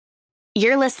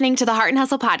You're listening to the Heart and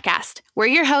Hustle podcast. We're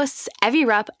your hosts, Evie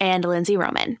Rupp and Lindsay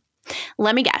Roman.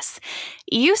 Let me guess.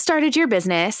 You started your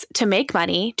business to make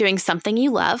money doing something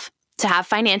you love, to have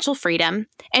financial freedom,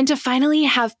 and to finally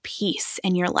have peace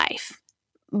in your life.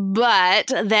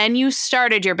 But then you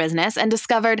started your business and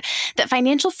discovered that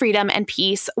financial freedom and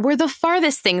peace were the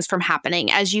farthest things from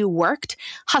happening as you worked,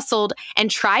 hustled,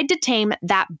 and tried to tame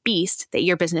that beast that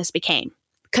your business became.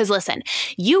 Because listen,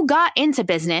 you got into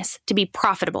business to be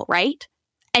profitable, right?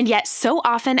 And yet so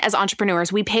often as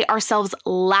entrepreneurs, we pay ourselves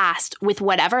last with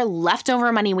whatever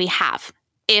leftover money we have,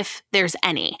 if there's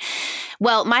any.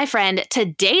 Well, my friend,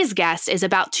 today's guest is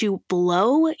about to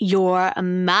blow your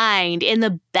mind in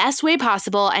the best way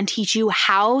possible and teach you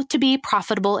how to be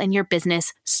profitable in your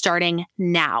business starting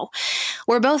now.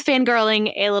 We're both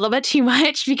fangirling a little bit too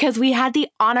much because we had the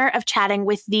honor of chatting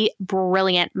with the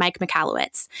brilliant Mike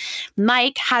Michalowicz.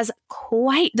 Mike has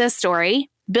quite the story,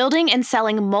 building and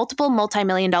selling multiple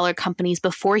multi-million-dollar companies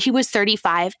before he was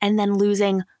 35 and then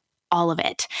losing all of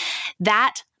it.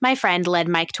 That, my friend, led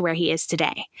Mike to where he is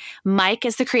today. Mike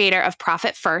is the creator of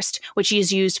Profit First, which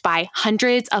is used by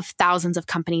hundreds of thousands of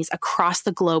companies across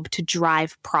the globe to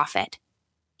drive profit.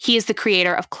 He is the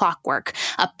creator of Clockwork,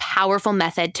 a powerful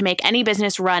method to make any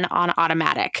business run on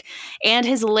automatic. And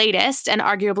his latest and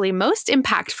arguably most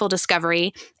impactful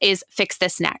discovery is Fix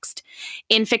This Next.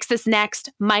 In Fix This Next,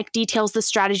 Mike details the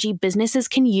strategy businesses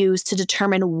can use to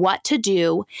determine what to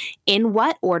do, in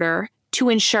what order, to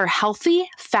ensure healthy,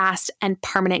 fast, and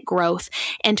permanent growth,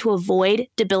 and to avoid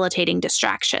debilitating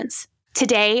distractions.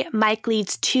 Today, Mike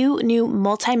leads 2 new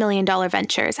multi-million-dollar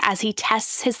ventures as he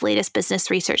tests his latest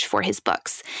business research for his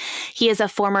books. He is a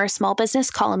former small business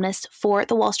columnist for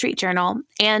the Wall Street Journal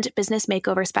and business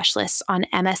makeover specialist on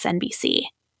MSNBC.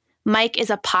 Mike is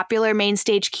a popular main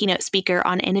stage keynote speaker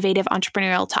on innovative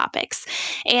entrepreneurial topics,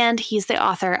 and he's the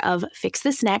author of Fix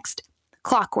This Next,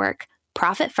 Clockwork,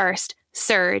 Profit First,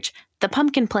 Surge, The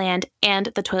Pumpkin Plan, and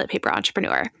The Toilet Paper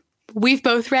Entrepreneur. We've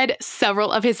both read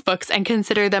several of his books and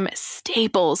consider them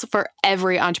staples for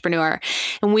every entrepreneur.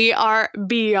 And we are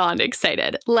beyond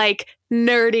excited, like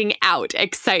nerding out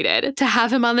excited to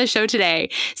have him on the show today.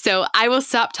 So I will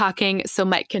stop talking so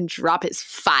Mike can drop his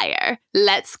fire.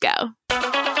 Let's go.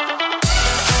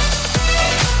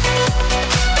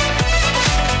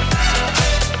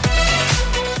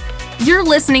 You're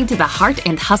listening to the Heart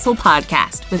and Hustle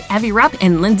podcast with Evie Rupp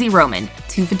and Lindsay Roman,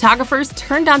 2 photographers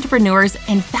turned entrepreneurs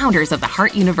and founders of the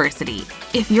Heart University.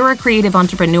 If you're a creative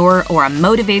entrepreneur or a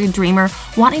motivated dreamer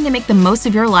wanting to make the most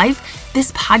of your life,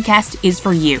 this podcast is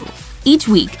for you. Each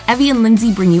week, Evie and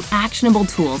Lindsay bring you actionable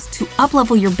tools to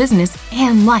uplevel your business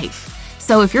and life.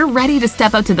 So if you're ready to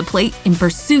step up to the plate and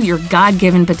pursue your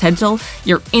God-given potential,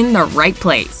 you're in the right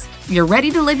place. You're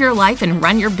ready to live your life and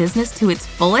run your business to its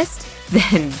fullest?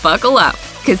 Then buckle up,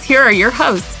 because here are your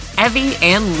hosts, Evie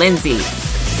and Lindsay.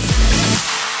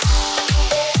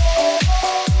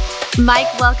 Mike,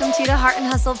 welcome to the Heart and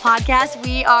Hustle podcast.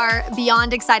 We are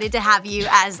beyond excited to have you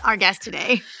as our guest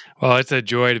today. Well, it's a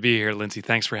joy to be here, Lindsay.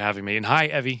 Thanks for having me. And hi,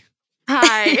 Evie.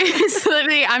 Hi. So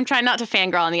literally, I'm trying not to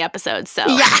fangirl on the episode, so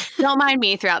don't mind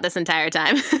me throughout this entire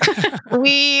time.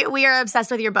 We are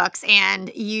obsessed with your books, and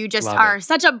you just are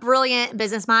such a brilliant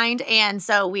business mind, and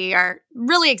so we are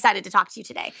really excited to talk to you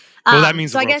today. Well, that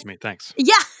means the world to me. Thanks.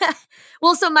 Yeah.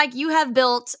 Well, so Mike, you have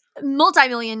built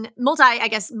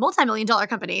multi-million-dollar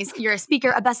companies. You're a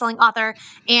speaker, a best-selling author,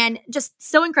 and just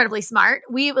so incredibly smart.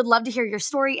 We would love to hear your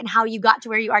story and how you got to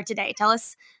where you are today. Tell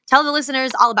the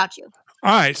listeners all about you. All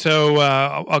right, so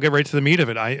I'll get right to the meat of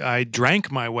it. I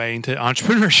drank my way into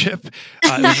entrepreneurship.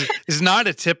 This is not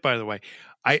a tip, by the way.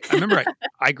 I remember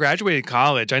I graduated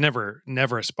college. I never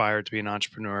aspired to be an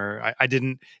entrepreneur. I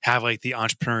didn't have like the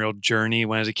entrepreneurial journey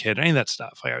when I was a kid, any of that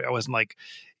stuff. I wasn't like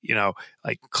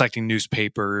collecting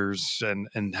newspapers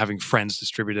and having friends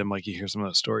distribute them like you hear some of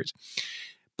those stories.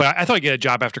 But I thought I'd get a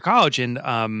job after college, and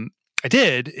I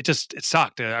did. It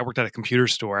sucked. I worked at a computer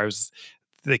store. I was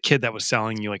the kid that was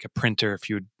selling you like a printer,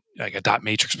 like a dot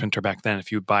matrix printer back then,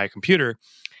 if you would buy a computer.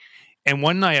 And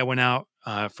one night I went out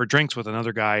for drinks with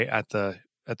another guy at the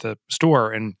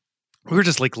store, and we were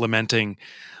just like lamenting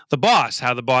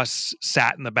how the boss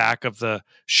sat in the back of the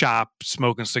shop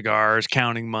smoking cigars,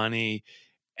 counting money.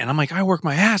 And I'm like, I work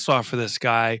my ass off for this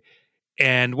guy,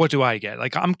 and what do I get?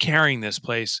 Like, I'm carrying this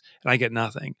place and I get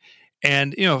nothing.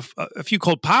 And, a few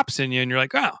cold pops in you and you're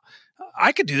like, oh,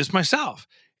 I could do this myself.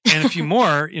 And a few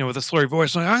more, with a slurry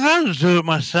voice, like, I gotta do it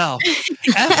myself.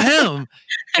 F him.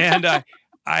 And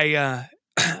I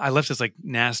left this like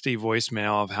nasty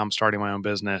voicemail of how I'm starting my own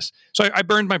business. So I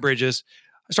burned my bridges.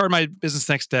 I started my business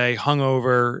next day,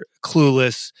 hungover,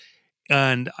 clueless.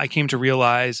 And I came to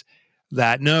realize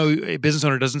that no, a business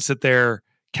owner doesn't sit there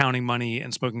counting money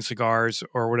and smoking cigars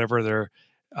or whatever their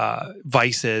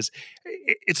vice is.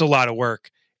 It's a lot of work.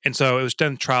 And so it was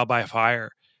done trial by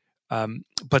fire.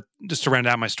 But just to round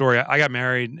out my story, I got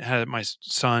married, had my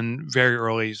son very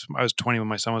early. I was 20 when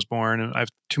my son was born, and I have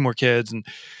 2 more kids.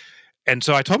 And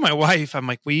so I told my wife, I'm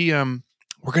like, we're going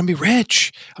to be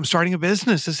rich. I'm starting a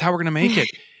business. This is how we're going to make it.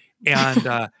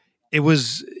 And it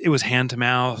was hand to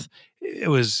mouth. It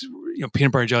was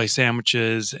peanut butter and jelly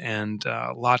sandwiches and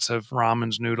lots of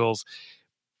ramen noodles.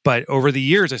 But over the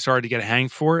years, I started to get a hang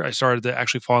for it. I started to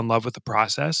actually fall in love with the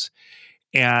process.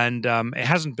 And it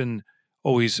hasn't been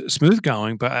always smooth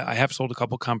going, but I have sold a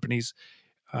couple companies.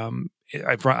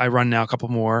 I run now a couple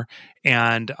more.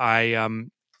 And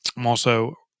I'm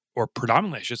also, or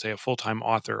predominantly, I should say, a full-time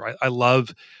author. I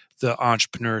love the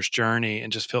entrepreneur's journey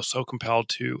and just feel so compelled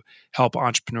to help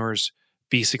entrepreneurs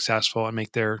be successful and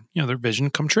make their vision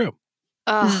come true.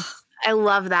 Oh, I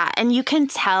love that. And you can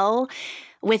tell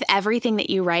with everything that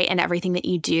you write and everything that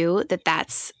you do that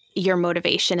that's your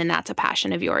motivation and that's a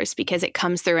passion of yours because it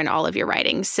comes through in all of your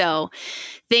writing. So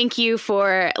thank you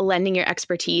for lending your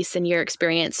expertise and your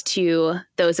experience to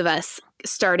those of us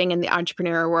starting in the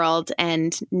entrepreneur world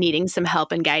and needing some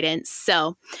help and guidance.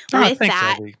 So with thanks,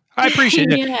 that, Abby. I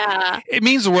appreciate it. Yeah. It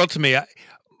means the world to me.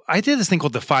 I did this thing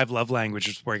called the 5 love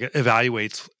languages where it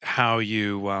evaluates how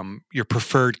you, your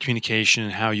preferred communication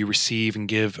and how you receive and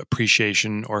give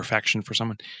appreciation or affection for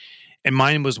someone. And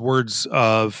mine was words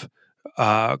of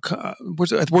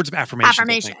affirmation.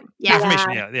 Affirmation. Yeah.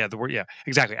 Affirmation. Yeah. The word. Yeah,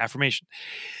 exactly. Affirmation.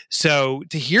 So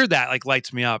to hear that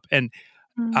lights me up. And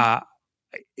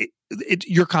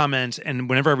your comments, and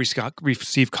whenever I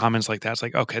receive comments like that, it's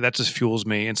like, okay, that just fuels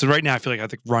me. And so right now I feel like I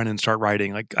have to run and start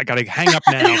writing. Like I got to hang up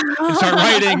now and start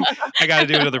writing. I got to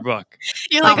do another book.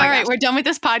 You're like, all right, we're done with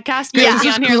this podcast. Get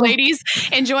on here, ladies.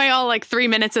 Enjoy all 3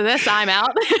 minutes of this. I'm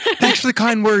out. Thanks for the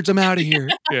kind words. I'm out of here.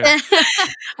 Yeah.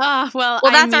 Well,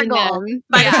 that's our goal.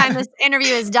 By the time this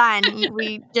interview is done,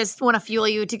 we just want to fuel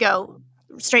you to go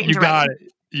straight into writing.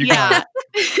 You got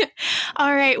it.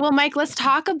 All right. Well, Mike, let's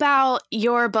talk about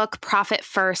your book, Profit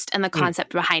First, and the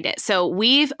concept behind it. So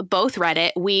we've both read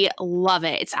it. We love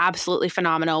it. It's absolutely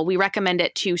phenomenal. We recommend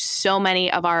it to so many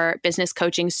of our business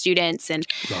coaching students and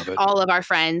all of our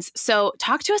friends. So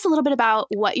talk to us a little bit about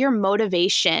what your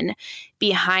motivation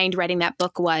behind writing that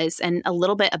book was and a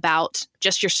little bit about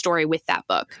just your story with that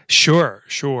book. Sure.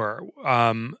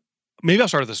 Maybe I'll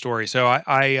start with the story. So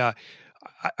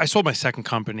I sold my second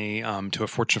company to a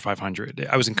Fortune 500.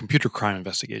 I was in computer crime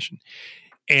investigation.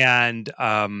 And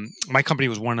my company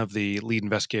was one of the lead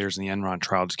investigators in the Enron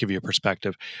trial, just to give you a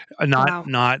perspective.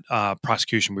 Not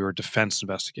prosecution. We were defense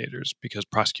investigators because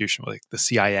prosecution was like the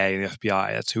CIA and the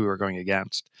FBI. That's who we were going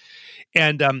against.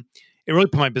 And it really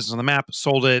put my business on the map,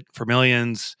 sold it for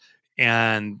millions,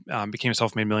 and became a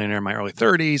self-made millionaire in my early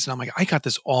 30s. And I'm like, I got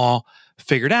this all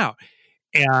figured out.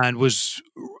 And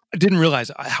didn't realize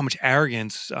how much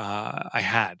arrogance I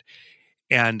had.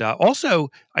 And also,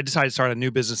 I decided to start a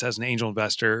new business as an angel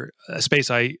investor, a space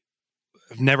I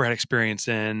have never had experience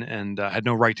in and had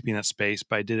no right to be in that space,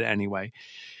 but I did it anyway.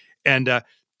 And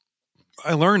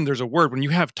I learned there's a word, when you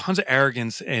have tons of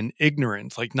arrogance and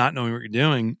ignorance, like not knowing what you're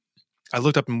doing. I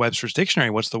looked up in Webster's dictionary,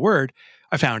 what's the word?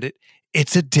 I found it.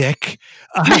 It's a dick.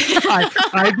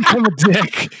 I become a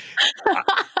dick.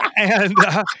 And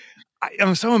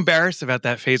I'm so embarrassed about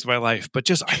that phase of my life, but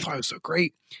I thought it was so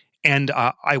great. And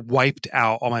I wiped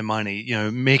out all my money,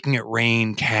 making it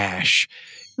rain cash.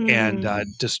 And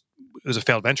it was a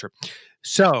failed venture.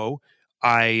 So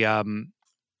I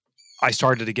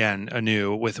started again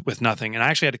anew with nothing. And I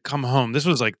actually had to come home. This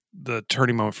was like the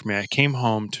turning moment for me. I came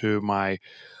home to my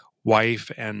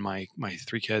wife and my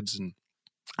 3 kids, and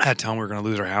I had to tell them we were going to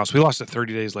lose our house. We lost it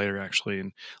 30 days later, actually,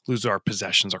 and lose our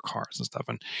possessions, our cars and stuff.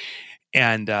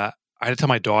 And I had to tell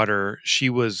my daughter, she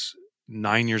was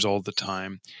 9 years old at the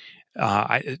time.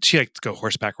 She liked to go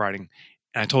horseback riding.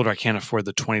 And I told her I can't afford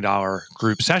the $20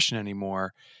 group session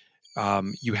anymore.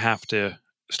 You have to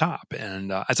stop.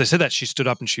 And as I said that, she stood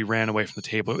up and she ran away from the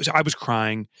table. I was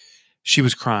crying. She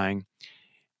was crying.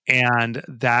 And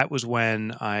that was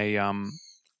when I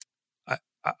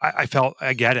felt,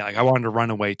 I get it. Like I wanted to run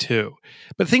away too.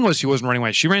 But the thing was, she wasn't running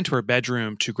away. She ran to her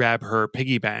bedroom to grab her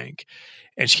piggy bank.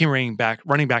 And she came running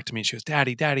back to me. And she goes,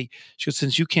 Daddy. She goes,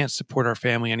 since you can't support our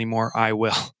family anymore, I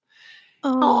will.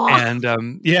 Oh. And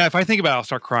if I think about it, I'll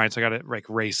start crying. So I got to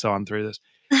race on through this.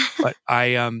 But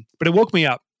but it woke me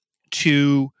up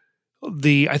to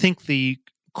I think the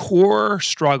core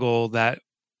struggle that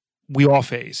we all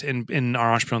face in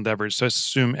our entrepreneurial endeavors. So I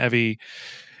assume Evie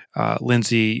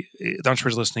Lindsay, the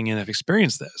entrepreneurs listening in have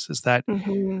experienced this, is that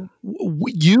you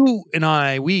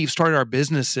and we've started our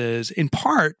businesses in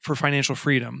part for financial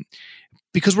freedom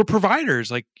because we're providers,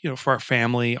 like, for our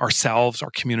family, ourselves,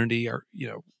 our community, our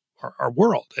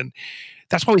world. And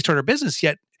that's why we started our business.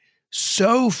 Yet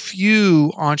so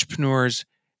few entrepreneurs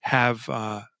have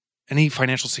any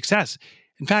financial success.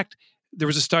 In fact, there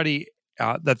was a study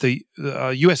that the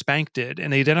U.S. Bank did,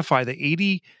 and they identified that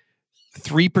 83%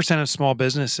 of small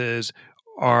businesses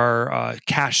are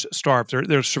cash starved.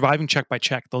 They're surviving check by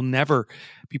check. They'll never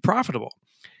be profitable.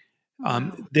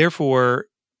 Therefore,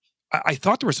 I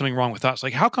thought there was something wrong with us.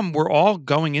 Like, how come we're all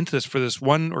going into this for this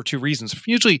one or two reasons?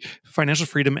 Usually financial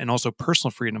freedom and also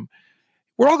personal freedom.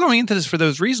 We're all going into this for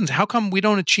those reasons. How come we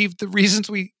don't achieve the reasons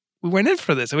we went in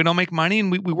for this? And we don't make money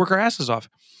and we work our asses off.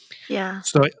 Yeah.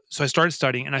 So I started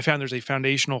studying, and I found there's a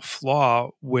foundational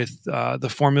flaw with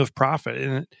the formula of profit.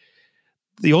 And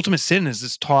the ultimate sin is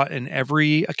it's taught in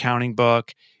every accounting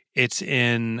book. It's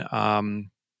in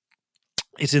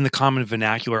the common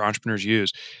vernacular entrepreneurs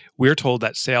use. We're told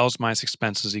that sales minus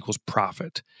expenses equals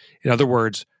profit. In other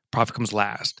words, profit comes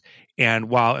last. And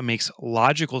while it makes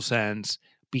logical sense,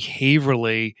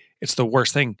 behaviorally, it's the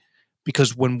worst thing,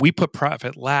 because when we put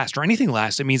profit last or anything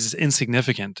last, it means it's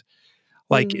insignificant.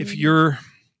 Like if you're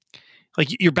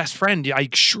like your best friend, I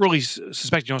surely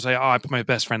suspect you don't say, "Oh, I put my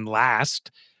best friend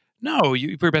last." No,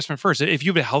 you put your best friend first. If you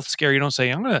have a health scare, you don't say,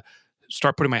 "I'm going to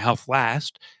start putting my health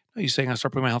last." No, you say, "I'm going to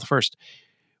start putting my health first."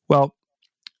 Well,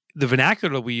 the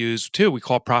vernacular that we use too, we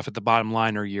call profit the bottom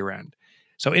line or year end.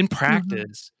 So in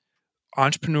practice,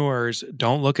 entrepreneurs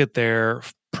don't look at their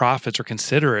profits or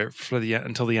consider it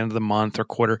until the end of the month or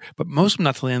quarter, but most of them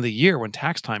not till the end of the year when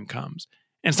tax time comes.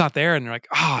 And it's not there, and they're like,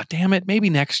 "Oh, damn it, maybe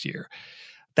next year."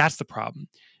 That's the problem.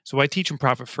 So what I teach in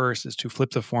Profit First is to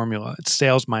flip the formula. It's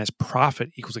sales minus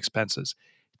profit equals expenses.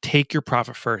 Take your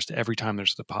profit first every time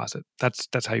there's a deposit.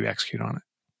 That's how you execute on it.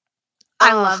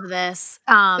 I love this.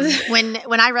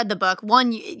 When I read the book,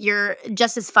 one, you're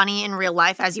just as funny in real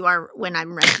life as you are when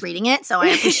I'm reading it. So I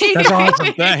appreciate That's that.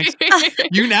 awesome. Thanks.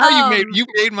 You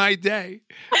made my day.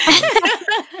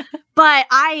 But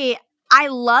I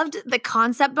loved the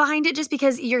concept behind it, just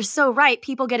because you're so right.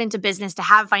 People get into business to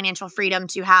have financial freedom,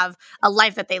 to have a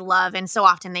life that they love. And so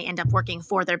often they end up working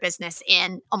for their business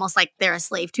and almost like they're a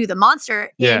slave to the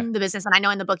monster in the business. And I know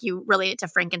in the book you relate it to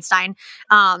Frankenstein,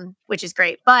 which is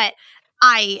great. But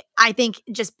I think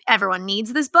just everyone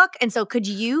needs this book. And so could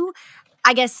you,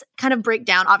 I guess, kind of break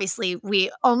down, obviously we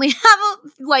only have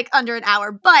under an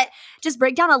hour, but just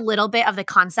break down a little bit of the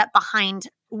concept behind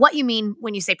what you mean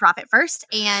when you say profit first,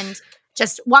 and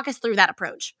just walk us through that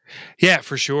approach. Yeah,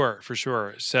 for sure.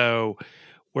 So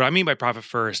what I mean by profit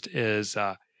first is,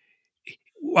 first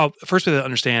we have to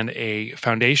understand a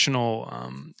foundational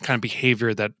kind of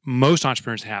behavior that most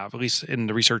entrepreneurs have, at least in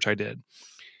the research I did,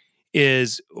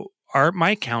 is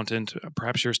my accountant,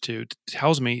 perhaps yours too,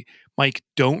 tells me, "Mike,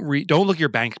 don't look at your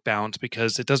bank balance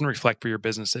because it doesn't reflect where your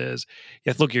business is. You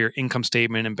have to look at your income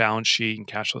statement and balance sheet and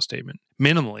cash flow statement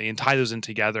minimally and tie those in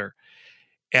together."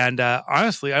 And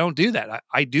honestly, I don't do that.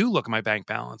 I do look at my bank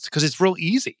balance because it's real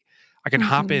easy. I can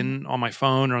hop in on my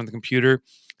phone or on the computer,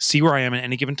 see where I am at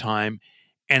any given time,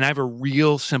 and I have a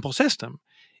real simple system.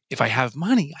 If I have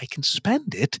money, I can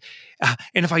spend it,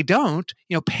 and if I don't,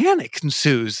 panic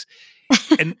ensues.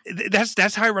 And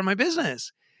that's how I run my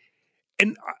business.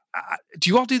 And do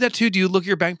you all do that too? Do you look at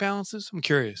your bank balances? I'm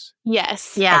curious.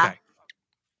 Yes. Yeah. Okay.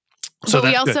 So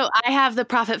but I have the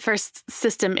Profit First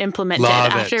system implemented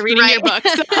after reading Right. your book.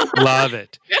 So. Love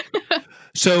it.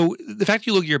 So the fact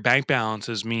you look at your bank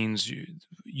balances means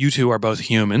you two are both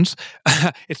humans.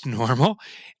 It's normal.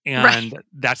 And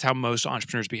that's how most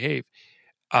entrepreneurs behave.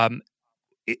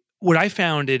 What I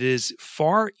found, it is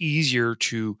far easier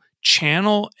to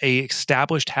channel a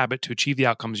established habit to achieve the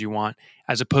outcomes you want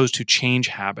as opposed to change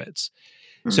habits.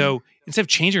 So instead of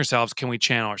changing ourselves, can we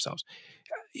channel ourselves?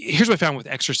 Here's what I found with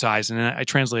exercise, and I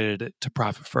translated it to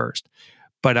Profit First.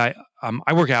 But I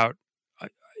work out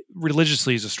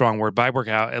religiously is a strong word, but I work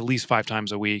out at least 5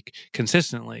 times a week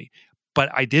consistently. But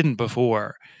I didn't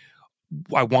before.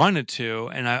 I wanted to,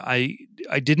 and I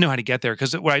didn't know how to get there,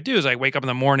 because what I do is I wake up in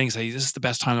the morning and say, "This is the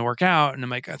best time to work out," and I'm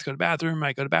like, I have to go to the bathroom.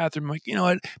 I go to the bathroom. I'm like, you know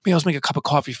what? Maybe I'll just make a cup of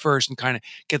coffee first and kind of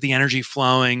get the energy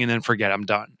flowing, and then forget I'm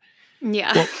done.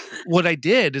 Yeah. Well, what I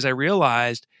did is I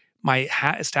realized my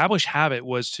established habit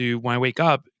was to, when I wake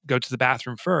up, go to the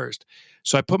bathroom first.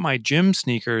 So I put my gym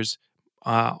sneakers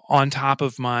on top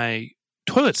of my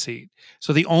toilet seat.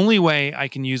 So the only way I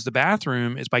can use the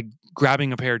bathroom is by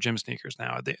grabbing a pair of gym sneakers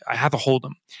now. I have to hold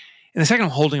them. And the second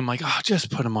I'm holding them, I'm like, "Oh, just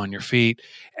put them on your feet."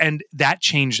 And that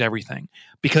changed everything,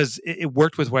 because it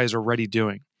worked with what I was already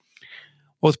doing.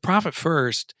 Well, with Profit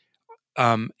First,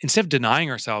 instead of denying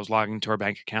ourselves logging into our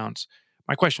bank accounts,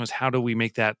 my question was, how do we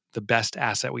make that the best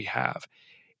asset we have?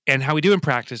 And how we do in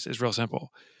practice is real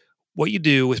simple. What you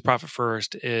do with Profit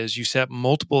First is you set up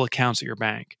multiple accounts at your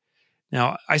bank.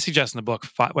 Now, I suggest in the book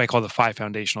what I call the 5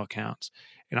 foundational accounts.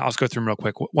 And I'll just go through them real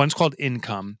quick. One's called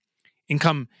income.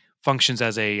 Income functions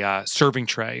as a serving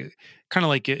tray, kind of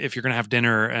like if you're going to have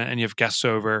dinner and you have guests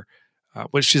over,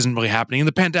 which isn't really happening in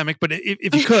the pandemic. But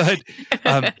if you could,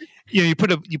 you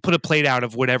put a plate out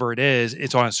of whatever it is.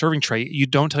 It's on a serving tray. You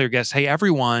don't tell your guests, "Hey,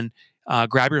 everyone,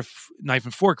 grab your knife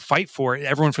and fork, fight for it.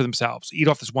 Everyone for themselves. Eat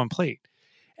off this one plate."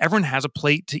 Everyone has a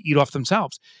plate to eat off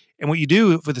themselves. And what you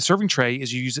do with the serving tray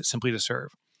is you use it simply to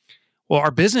serve. Well, our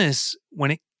business,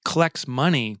 when it collects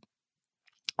money,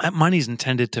 that money is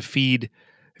intended to feed,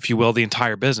 if you will, the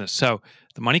entire business. So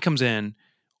the money comes in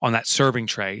on that serving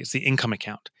tray. It's the income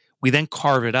account. We then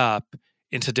carve it up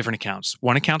into different accounts.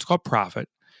 One account's called profit.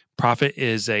 Profit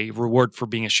is a reward for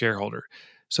being a shareholder.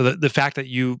 So the fact that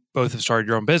you both have started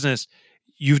your own business,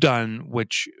 you've done,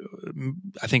 which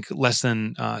I think less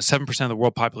than 7% of the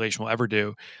world population will ever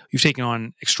do. You've taken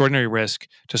on extraordinary risk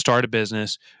to start a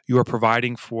business. You are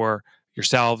providing for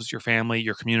yourselves, your family,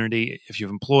 your community. If you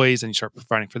have employees, then you start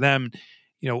providing for them.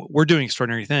 We're doing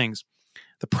extraordinary things.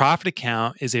 The profit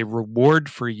account is a reward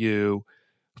for you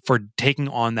for taking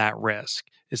on that risk.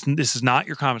 This is not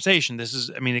your compensation.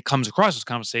 It comes across as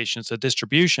compensation. It's a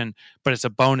distribution, but it's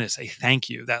a bonus, a thank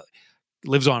you that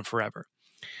lives on forever.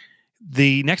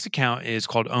 The next account is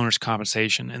called owner's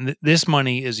compensation, and this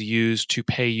money is used to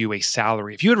pay you a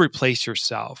salary. If you had to replace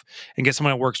yourself and get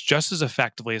someone that works just as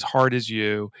effectively, as hard as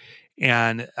you,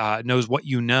 and knows what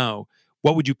you know,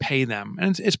 what would you pay them?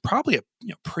 And it's probably a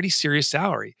pretty serious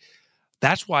salary.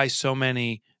 That's why so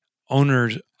many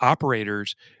owners,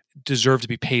 operators deserve to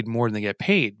be paid more than they get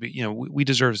paid. But, we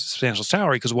deserve a substantial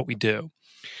salary because of what we do.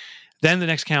 Then the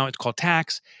next account is called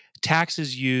tax. Tax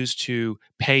is used to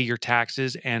pay your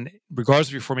taxes, and regardless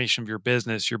of your formation of your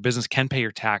business can pay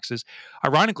your taxes.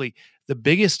 Ironically, the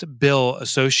biggest bill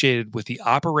associated with the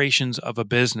operations of a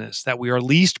business that we are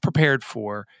least prepared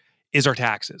for is our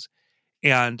taxes.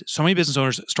 And so many business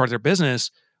owners start their business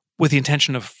with the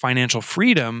intention of financial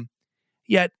freedom,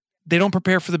 yet they don't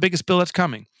prepare for the biggest bill that's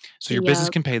coming. So your business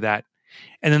can pay that.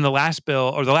 And then the last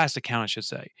bill, or the last account, I should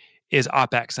say, is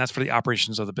OPEX. And that's for the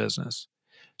operations of the business.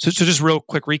 So just real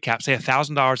quick recap, say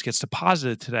 $1,000 gets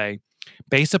deposited today.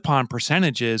 Based upon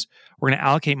percentages, we're going to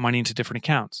allocate money into different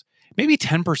accounts. Maybe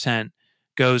 10%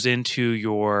 goes into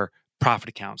your profit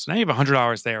accounts. Now you have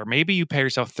 $100 there. Maybe you pay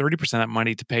yourself 30% of that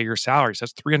money to pay your salary. So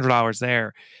that's $300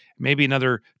 there. Maybe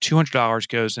another $200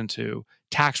 goes into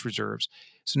tax reserves.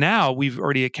 So now we've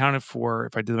already accounted for,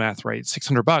 if I did the math right,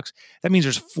 $600. That means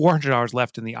there's $400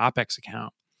 left in the OPEX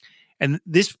account. And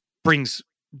this brings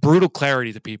brutal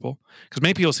clarity to people, because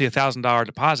many people see $1,000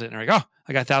 deposit and they're like, "Oh,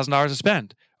 I got $1,000 to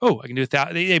spend. Oh, I can do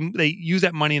 $1,000." They use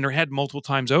that money in their head multiple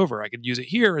times over. I could use it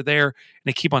here or there, and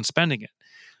they keep on spending it.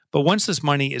 But once this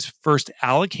money is first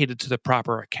allocated to the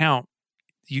proper account,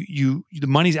 the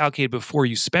money's allocated before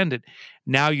you spend it.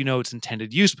 Now you know its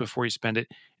intended use before you spend it,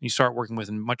 and you start working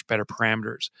with much better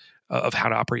parameters of how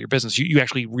to operate your business. You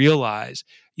actually realize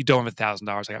you don't have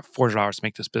 $1,000. I got $400 to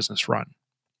make this business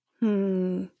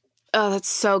run. Oh, that's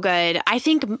so good. I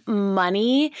think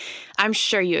money, I'm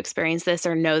sure you experience this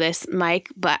or know this, Mike,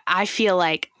 but I feel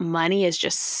like money is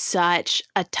just such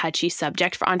a touchy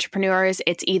subject for entrepreneurs.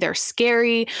 It's either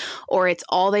scary or it's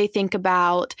all they think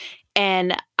about.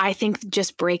 And I think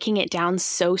just breaking it down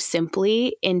so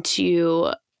simply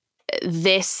into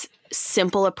this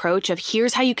simple approach of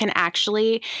here's how you can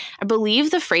actually, I believe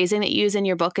the phrasing that you use in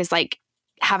your book is like,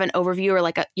 have an overview or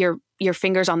like your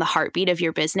fingers on the heartbeat of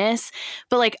your business,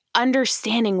 but like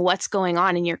understanding what's going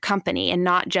on in your company and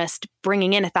not just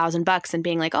bringing in $1,000 and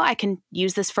being like, "Oh, I can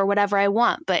use this for whatever I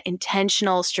want," but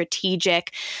intentional,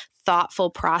 strategic,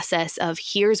 thoughtful process of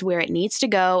here's where it needs to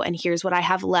go and here's what I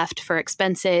have left for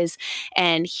expenses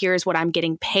and here's what I'm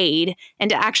getting paid, and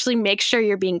to actually make sure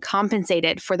you're being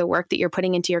compensated for the work that you're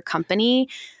putting into your company.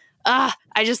 I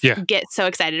just get so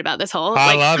excited about this whole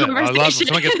I love it. I love it. When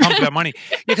someone gets pumped about money.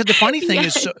 Yeah, because the funny thing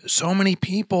is so many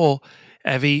people,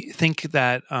 Evie, think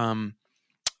that that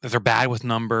they're bad with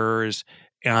numbers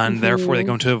and therefore they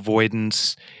go into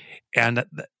avoidance. And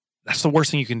that's the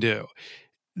worst thing you can do.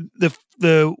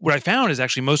 What I found is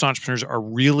actually most entrepreneurs are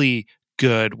really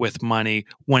good with money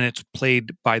when it's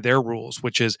played by their rules,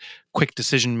 which is quick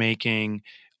decision making,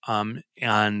 and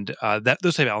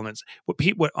those type of elements.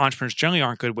 What entrepreneurs generally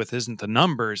aren't good with isn't the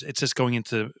numbers. It's just going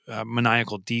into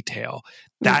maniacal detail.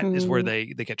 That is where they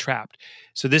get trapped.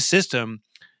 So this system,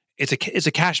 It's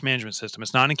a cash management system.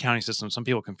 It's not an accounting system. Some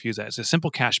people confuse that. It's a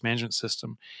simple cash management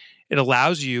system. It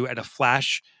allows you at a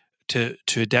flash to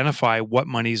identify what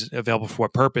money's available for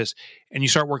what purpose, and you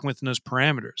start working within those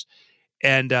parameters.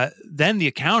 And then the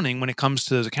accounting, when it comes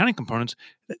to those accounting components,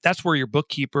 that's where your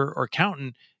bookkeeper or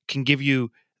accountant can give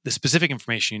you the specific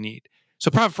information you need. So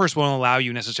Profit First won't allow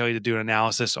you necessarily to do an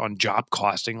analysis on job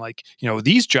costing, like,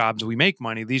 these jobs we make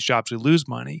money, these jobs we lose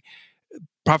money.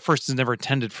 Profit First is never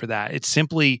intended for that. It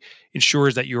simply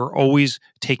ensures that you're always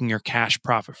taking your cash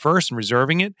profit first and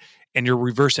reserving it, and you're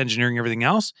reverse engineering everything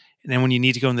else. And then when you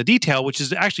need to go in the detail, which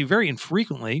is actually very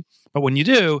infrequently, but when you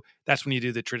do, that's when you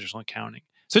do the traditional accounting.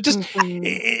 So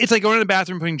it's like going to the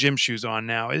bathroom, putting gym shoes on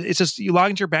now. It's just you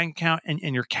log into your bank account and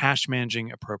you're cash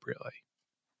managing appropriately.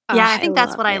 Yeah, I think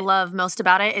that's what I love most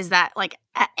about it is that like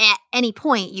at any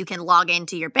point you can log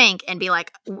into your bank and be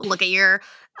like, look at your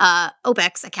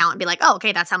OPEX account and be like, oh,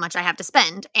 okay, that's how much I have to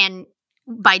spend. And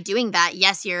by doing that,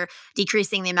 yes, you're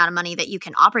decreasing the amount of money that you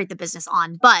can operate the business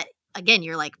on. But again,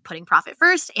 you're like putting profit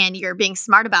first and you're being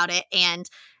smart about it. And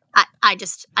I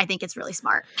think it's really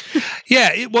smart.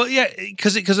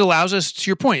 Because it allows us, to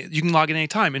your point, you can log in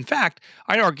anytime. In fact,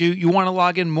 I'd argue you want to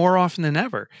log in more often than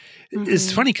ever. Mm-hmm.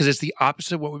 It's funny because it's the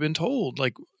opposite of what we've been told.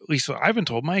 Like, at least what I've been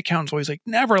told, my accountant's always like,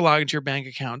 never log into your bank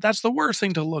account. That's the worst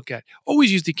thing to look at.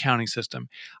 Always use the accounting system.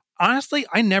 Honestly,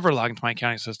 I never log into my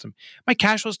accounting system. My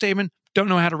cash flow statement, don't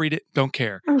know how to read it, don't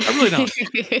care. I really don't.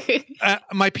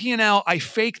 My P&L, I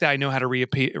fake that I know how to read a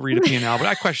P&L, but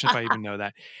I question if I even know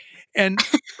that. And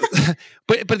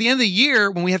but at the end of the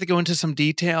year, when we have to go into some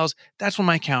details, that's when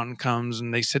my accountant comes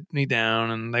and they sit me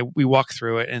down and we walk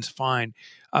through it and it's fine.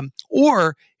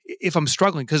 Or if I'm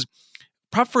struggling, because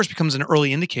Profit First becomes an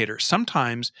early indicator.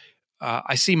 Sometimes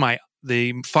I see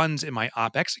the funds in my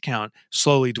OPEX account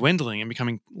slowly dwindling and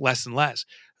becoming less and less.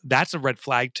 That's a red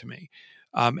flag to me.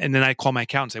 And then I call my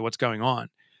accountant and say, what's going on?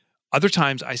 Other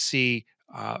times I see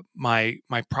my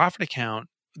profit account,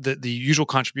 the usual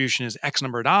contribution is X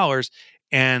number of dollars,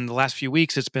 and the last few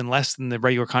weeks it's been less than the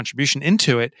regular contribution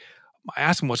into it. I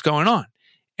ask them what's going on,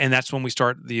 and that's when we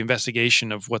start the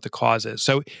investigation of what the cause is.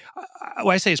 So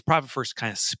what I say is Profit First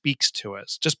kind of speaks to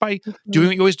us just by doing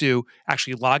what you always do,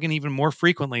 actually log in even more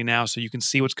frequently now so you can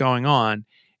see what's going on,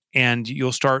 and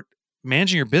you'll start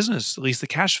managing your business, at least the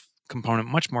cash component,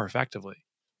 much more effectively.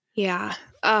 Yeah.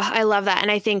 I love that. And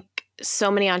I think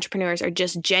so many entrepreneurs are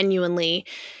just genuinely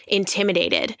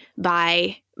intimidated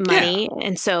by money. Yeah.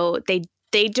 And so they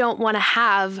don't want to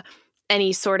have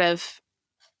any sort of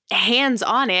hands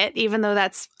on it, even though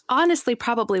that's honestly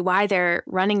probably why they're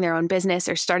running their own business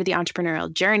or started the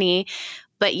entrepreneurial journey.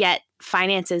 But yet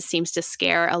finances seems to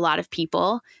scare a lot of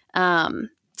people.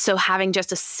 So having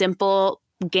just a simple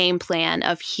game plan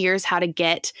of here's how to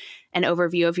get an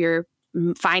overview of your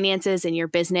finances and your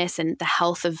business and the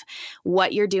health of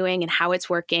what you're doing and how it's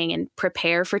working, and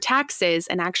prepare for taxes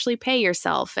and actually pay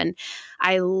yourself. And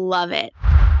I love it.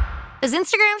 Does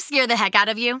Instagram scare the heck out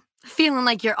of you? Feeling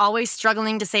like you're always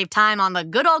struggling to save time on the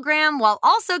good old gram while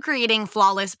also creating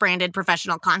flawless branded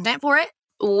professional content for it?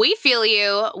 We feel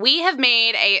you. We have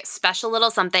made a special little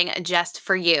something just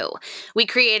for you. We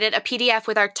created a PDF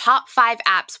with our top 5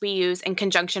 apps we use in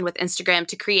conjunction with Instagram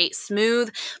to create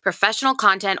smooth, professional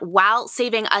content while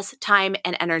saving us time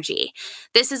and energy.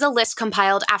 This is a list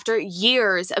compiled after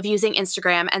years of using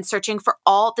Instagram and searching for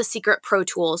all the secret pro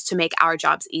tools to make our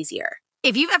jobs easier.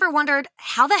 If you've ever wondered,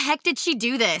 how the heck did she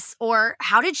do this? Or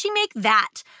how did she make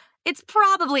that? It's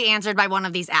probably answered by one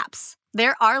of these apps.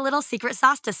 They're our little secret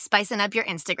sauce to spicing up your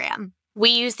Instagram. We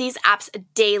use these apps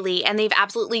daily, and they've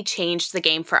absolutely changed the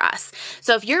game for us.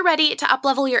 So if you're ready to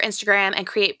uplevel your Instagram and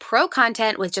create pro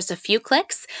content with just a few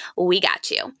clicks, we got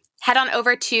you. Head on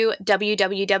over to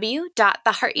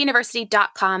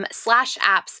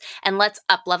www.theheartuniversity.com/apps and let's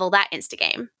uplevel that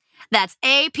Instagame. That's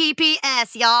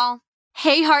APPS, y'all.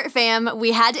 Hey, Heart fam,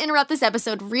 we had to interrupt this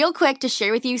episode real quick to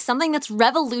share with you something that's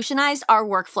revolutionized our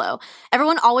workflow.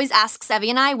 Everyone always asks Evie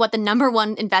and I what the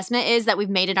 #1 investment is that we've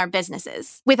made in our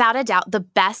businesses. Without a doubt, the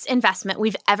best investment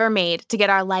we've ever made to get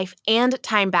our life and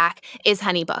time back is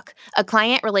HoneyBook, a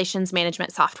client relations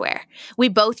management software. We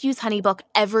both use HoneyBook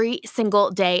every single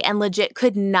day and legit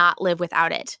could not live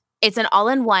without it. It's an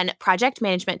all-in-one project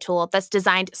management tool that's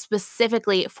designed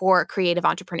specifically for creative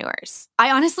entrepreneurs.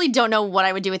 I honestly don't know what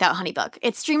I would do without HoneyBook.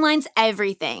 It streamlines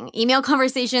everything. Email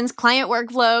conversations, client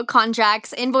workflow,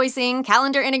 contracts, invoicing,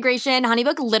 calendar integration.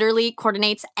 HoneyBook literally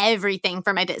coordinates everything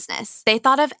for my business. They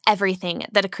thought of everything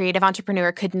that a creative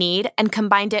entrepreneur could need and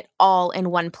combined it all in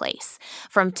one place.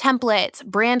 From templates,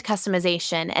 brand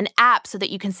customization, an app so that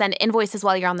you can send invoices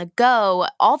while you're on the go,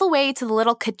 all the way to the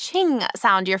little ka-ching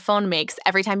sound your phone makes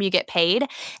every time you get paid,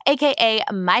 aka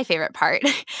my favorite part.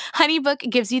 HoneyBook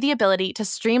gives you the ability to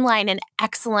streamline an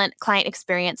excellent client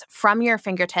experience from your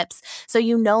fingertips so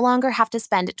you no longer have to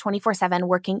spend 24/7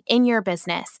 working in your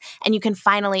business, and you can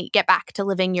finally get back to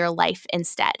living your life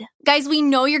instead. Guys, we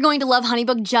know you're going to love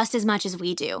HoneyBook just as much as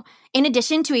we do. In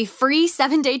addition to a free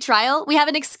 7-day trial, we have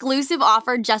an exclusive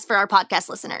offer just for our podcast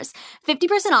listeners.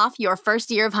 50% off your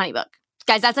first year of HoneyBook.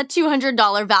 Guys, that's a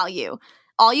 $200 value.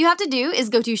 All you have to do is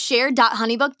go to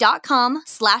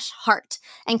share.honeybook.com/heart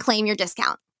and claim your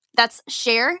discount. That's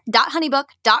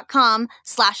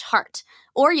share.honeybook.com/heart.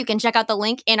 Or you can check out the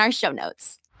link in our show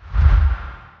notes.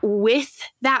 With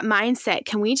that mindset,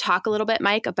 can we talk a little bit,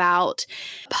 Mike, about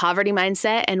poverty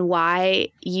mindset and why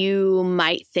you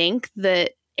might think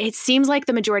that it seems like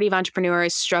the majority of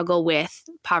entrepreneurs struggle with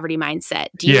poverty mindset?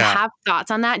 Do you have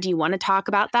thoughts on that? Do you want to talk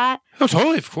about that? Oh,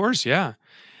 totally. Of course. Yeah.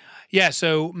 Yeah.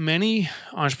 So many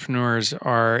entrepreneurs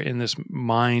are in this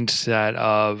mindset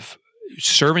of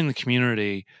serving the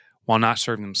community while not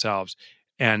serving themselves.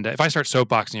 And if I start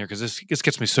soapboxing here, because this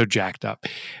gets me so jacked up. Do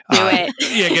it.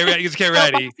 Yeah, get ready. Just get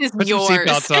ready. Put some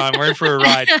seatbelts on. We're in for a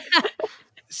ride.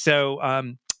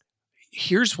 So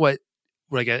here's what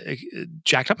I get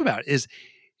jacked up about is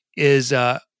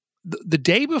the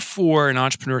day before an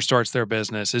entrepreneur starts their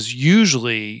business is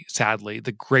usually, sadly,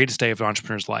 the greatest day of an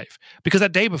entrepreneur's life. Because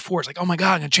that day before, it's like, oh my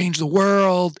God, I'm going to change the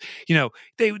world. The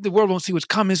world won't see what's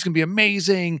coming. It's going to be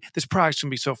amazing. This product's going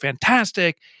to be so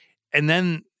fantastic. And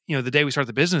then, the day we start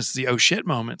the business is the oh shit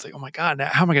moment. It's like, oh my God, now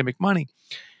how am I going to make money?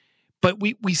 But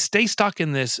we stay stuck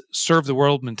in this serve the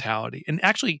world mentality. And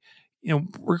actually, we're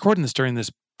recording this during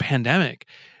this pandemic.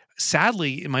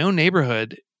 Sadly, in my own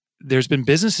neighborhood, there's been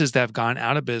businesses that have gone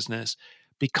out of business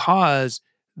because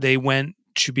they went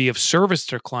to be of service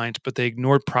to their clients, but they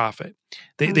ignored profit.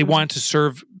 They wanted to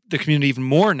serve the community even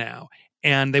more now.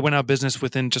 And they went out of business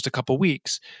within just a couple of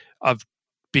weeks of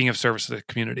being of service to the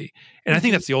community. And I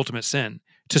think that's the ultimate sin.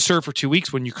 To serve for 2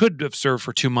 weeks when you could have served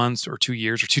for 2 months or 2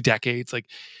 years or 2 decades. Like,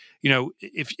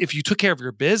 if you took care of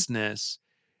your business,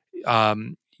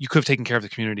 you could have taken care of the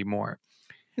community more.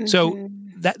 Mm-hmm. So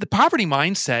that the poverty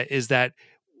mindset is that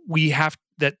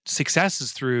that success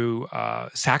is through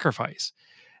sacrifice.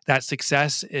 That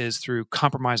success is through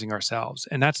compromising ourselves.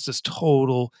 And that's just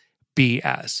total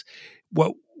BS.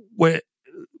 What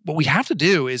we have to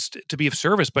do is to be of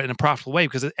service, but in a profitable way,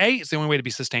 because it's the only way to be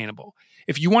sustainable.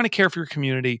 If you want to care for your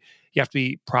community, you have to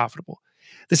be profitable.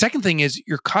 The second thing is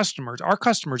our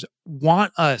customers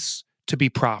want us to be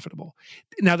profitable.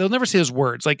 Now, they'll never say those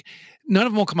words. Like, none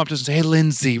of them will come up to us and say, hey,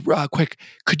 Lindsay, quick,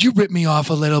 could you rip me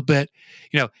off a little bit?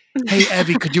 Hey,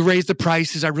 Evie, could you raise the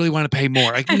prices? I really want to pay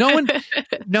more. Like,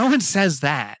 no one says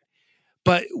that.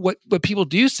 But what people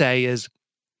do say is,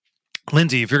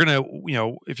 Lindsay, if you're gonna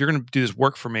do this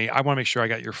work for me, I want to make sure I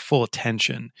got your full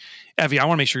attention. Evie, I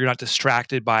want to make sure you're not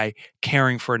distracted by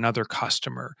caring for another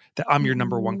customer, that I'm your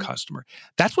number one customer.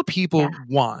 That's what people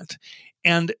want.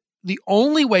 And the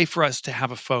only way for us to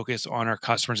have a focus on our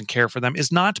customers and care for them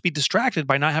is not to be distracted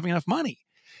by not having enough money.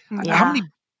 Yeah. How many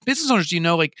business owners do you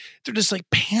know, like, they're just like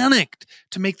panicked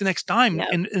to make the next dime,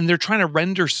 and they're trying to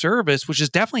render service, which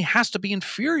definitely has to be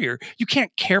inferior. You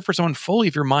can't care for someone fully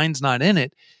if your mind's not in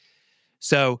it.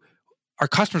 So our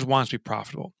customers want us to be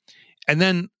profitable. And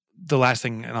then the last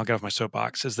thing, and I'll get off my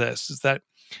soapbox, is that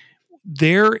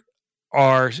there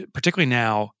are, particularly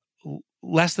now,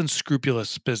 less than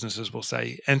scrupulous businesses, we'll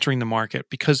say, entering the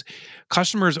market because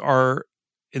customers are,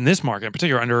 in this market in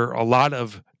particular, under a lot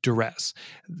of duress.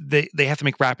 They have to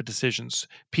make rapid decisions.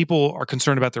 People are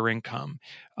concerned about their income.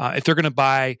 If they're going to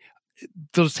buy,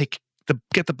 they'll just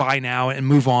get the buy now and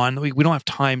move on. We don't have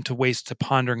time to waste to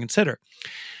ponder and consider.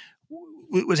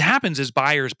 What happens is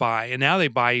buyers buy, and now they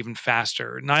buy even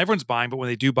faster. Not everyone's buying, but when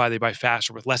they do buy, they buy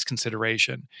faster with less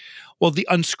consideration. Well, the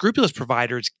unscrupulous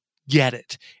providers get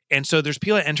it. And so there's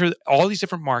people that enter all these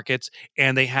different markets,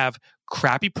 and they have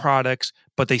crappy products,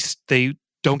 but they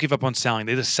don't give up on selling.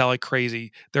 They just sell like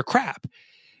crazy. They're crap.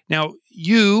 Now,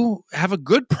 you have a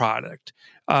good product.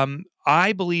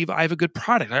 I believe I have a good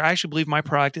product. I actually believe my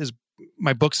product is,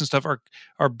 my books and stuff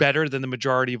are better than the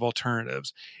majority of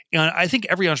alternatives. And I think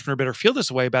every entrepreneur better feel this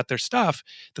way about their stuff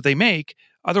that they make.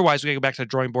 Otherwise, we gotta go back to the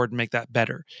drawing board and make that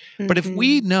better. Mm-hmm. But if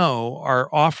we know our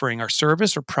offering, our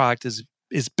service or product is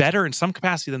better in some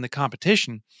capacity than the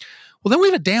competition, well, then we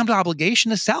have a damned obligation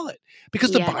to sell it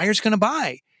because the buyer's going to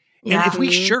buy. And if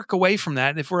we shirk away from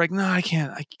that, if we're like, no, I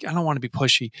can't, I don't want to be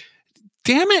pushy.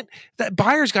 Damn it, that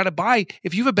buyer's got to buy.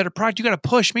 If you have a better product, you got to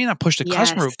push. Maybe not push the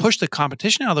customer, but push the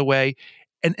competition out of the way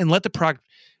and let the product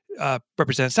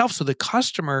represent itself so the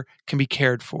customer can be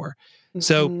cared for. Mm-hmm.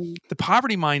 So the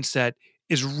poverty mindset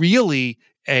is really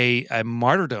a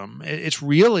martyrdom. It's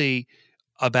really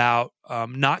about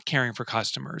not caring for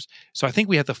customers. So I think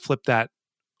we have to flip that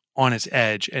on its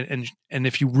edge. And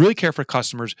if you really care for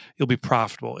customers, you'll be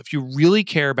profitable. If you really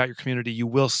care about your community, you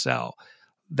will sell.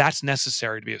 That's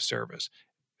necessary to be of service.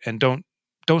 And don't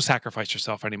sacrifice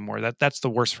yourself anymore. That's the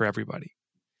worst for everybody.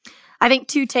 I think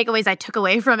 2 takeaways I took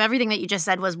away from everything that you just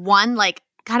said was, one, like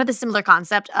kind of the similar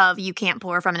concept of you can't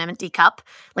pour from an empty cup.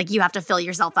 Like you have to fill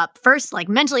yourself up first, like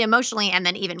mentally, emotionally, and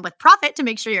then even with profit to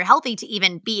make sure you're healthy to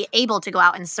even be able to go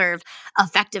out and serve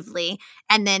effectively.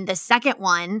 And then the second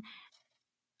one,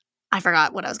 I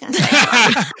forgot what I was going to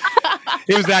say.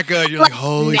 It was that good. You're like,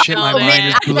 holy shit, my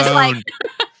mind is blown.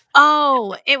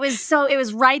 It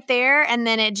was right there, and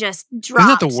then it just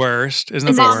dropped. Isn't that the worst? Isn't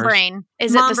that the worst? Brain.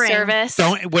 Is it the service?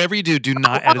 Whatever you do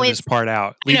not edit this part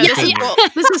out.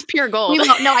 This is pure gold.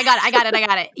 No, I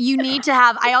got it. You need to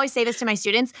have, I always say this to my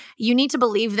students, you need to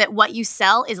believe that what you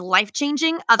sell is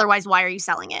life-changing. Otherwise, why are you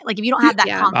selling it? Like if you don't have that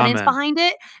confidence behind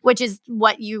it, which is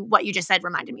what you just said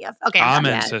reminded me of. Okay.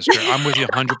 Amen, sister. I'm with you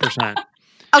 100%.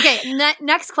 Okay,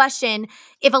 next question.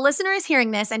 If a listener is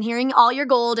hearing this and hearing all your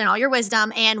gold and all your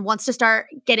wisdom and wants to start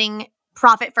getting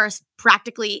profit first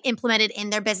practically implemented in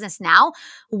their business now,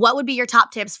 what would be your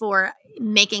top tips for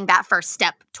making that first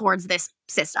step towards this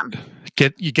system?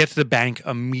 You get to the bank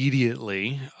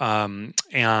immediately.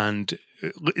 And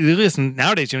listen,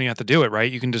 nowadays you don't even have to do it,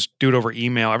 right? You can just do it over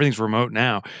email. Everything's remote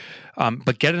now.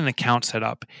 But get an account set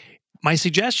up. My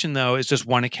suggestion, though, is just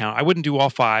one account. I wouldn't do all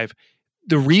 5.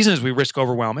 The reason is we risk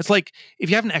overwhelm. It's like if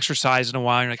you haven't exercised in a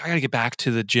while, you're like, I got to get back to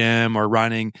the gym or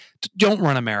running. Don't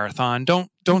run a marathon.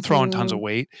 Don't throw on tons of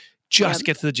weight. Just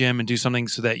get to the gym and do something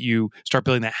so that you start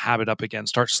building that habit up again.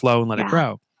 Start slow and let it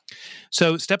grow.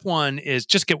 So step 1 is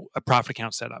just get a profit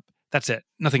account set up. That's it.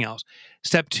 Nothing else.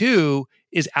 Step 2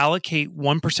 is allocate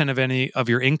 1% of any of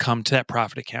your income to that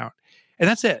profit account. And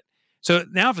that's it. So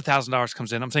now if $1,000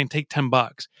 comes in, I'm saying take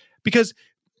 $10 because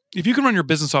if you can run your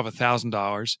business off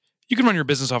 $1,000, you can run your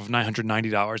business off of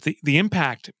 $990. The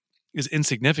impact is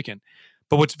insignificant.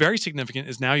 But what's very significant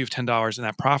is now you have $10 in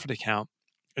that profit account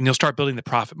and you'll start building the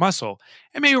profit muscle.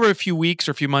 And maybe over a few weeks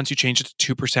or a few months, you change it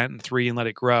to 2% and 3% and let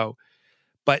it grow.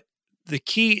 But the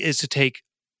key is to take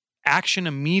action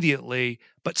immediately,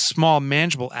 but small,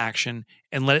 manageable action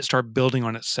and let it start building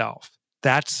on itself.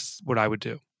 That's what I would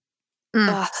do.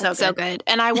 So good.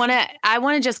 And I want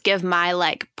to just give my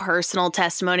like personal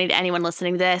testimony to anyone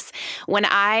listening to this. When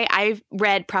I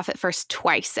read Profit First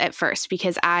twice at first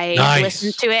because I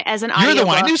listened to it as an audio. You're the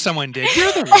one. I knew someone did. You're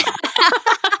the one.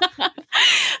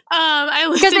 I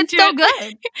listened to it.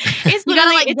 Good. It's you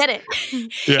gotta get it.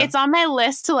 It's on my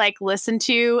list to like listen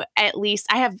to at least.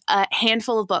 I have a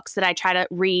handful of books that I try to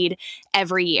read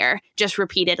every year, just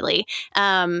repeatedly.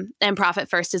 And Profit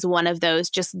First is one of those.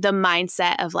 Just the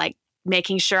mindset of like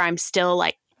making sure I'm still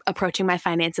like approaching my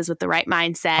finances with the right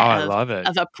mindset. Oh, I love it.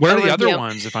 Where are the other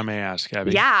ones, if I may ask,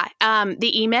 Abby? Yeah.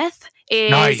 The E-Myth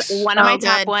is one of my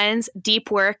top ones.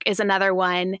 Deep Work is another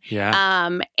one.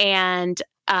 Yeah. And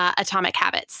Atomic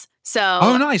Habits. So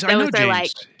nice. I know James.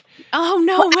 Like,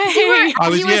 no way.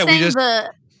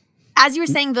 As you were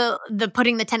saying the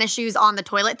putting the tennis shoes on the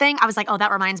toilet thing, I was like,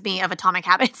 that reminds me of Atomic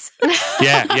Habits.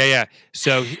 Yeah.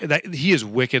 So he is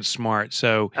wicked smart.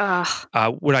 So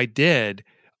what I did,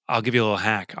 I'll give you a little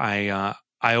hack. I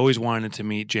always wanted to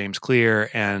meet James Clear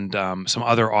and some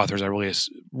other authors I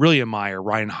really admire.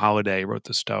 Ryan Holiday wrote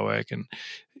The Stoic and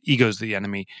Ego's the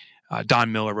Enemy.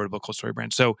 Don Miller wrote a book called Story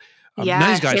Brand. So none of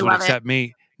these guys would accept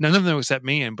me. None of them would accept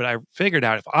me in, but I figured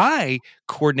out if I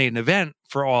coordinate an event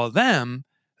for all of them,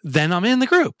 then I'm in the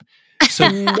group. So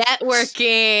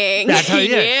networking. That's how you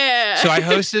get. So I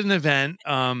hosted an event.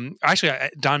 Actually,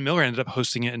 Don Miller ended up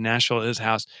hosting it in Nashville at his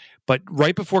house. But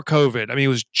right before COVID, I mean, it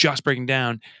was just breaking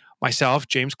down. Myself,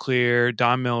 James Clear,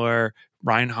 Don Miller,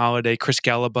 Ryan Holiday, Chris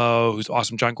Gallibo, who's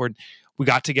awesome, John Gordon. We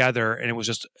got together, and it was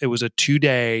a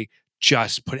 2-day.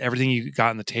 Just put everything you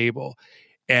got on the table.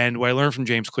 And what I learned from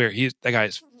James Clear, that guy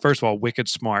is first of all wicked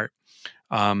smart.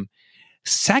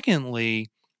 Secondly,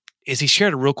 is he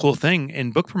shared a real cool thing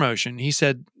in book promotion. He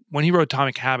said when he wrote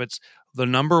Atomic Habits, the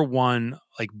number one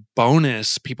like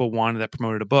bonus people wanted that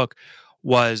promoted a book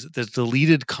was the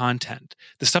deleted content,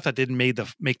 the stuff that didn't make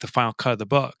the final cut of the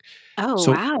book.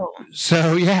 Wow.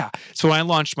 So yeah. So when I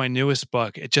launched my newest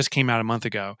book, it just came out a month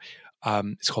ago.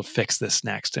 It's called Fix This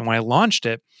Next. And when I launched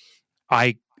it,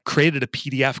 I created a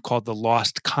PDF called The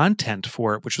Lost Content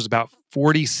for it, which was about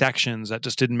 40 sections that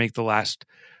just didn't make the last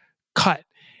cut.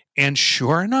 And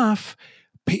sure enough,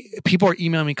 people are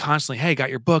emailing me constantly, hey, got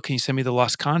your book. Can you send me the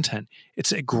lost content?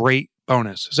 It's a great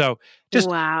bonus. So just,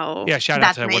 wow. Yeah, shout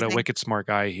out to what a wicked smart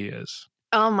guy he is.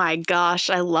 Oh my gosh,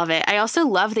 I love it. I also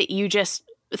love that you just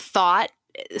thought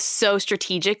so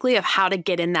strategically of how to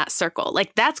get in that circle.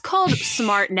 Like, that's called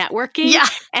smart networking. Yeah.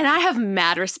 And I have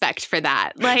mad respect for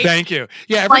that. Like, Thank you.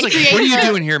 Yeah, everyone's Like, like, what are you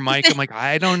doing here, Mike? I'm like,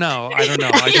 I don't know.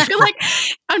 you're like,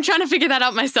 I'm trying to figure that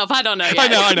out myself. I don't know yet.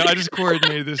 I know. I just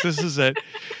coordinated this. This is it.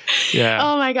 Yeah.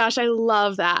 Oh my gosh, I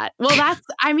love that. Well,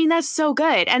 that's so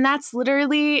good. And that's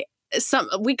literally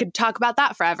we could talk about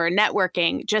that forever.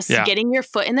 Networking, just getting your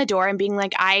foot in the door and being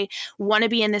like, I want to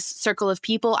be in this circle of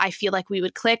people. I feel like we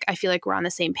would click. I feel like we're on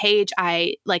the same page.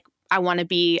 I want to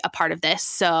be a part of this.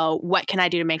 So what can I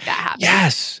do to make that happen?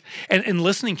 Yes. And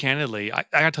listening candidly, I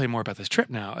got to tell you more about this trip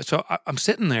now. So I'm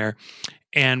sitting there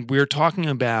and we're talking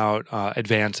about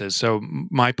advances. So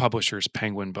my publisher's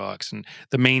Penguin Books, and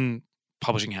the main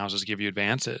publishing houses give you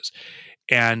advances.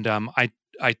 And I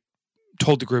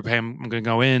told the group, hey, I'm going to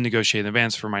go in, negotiate an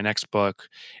advance for my next book.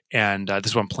 And this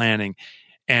is what I'm planning.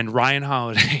 And Ryan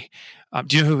Holiday,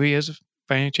 do you know who he is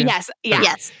by any chance? Yes. Yeah.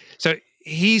 Yes. So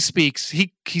he speaks,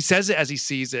 he says it as he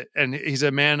sees it. And he's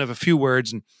a man of a few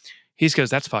words. And he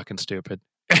goes, that's fucking stupid.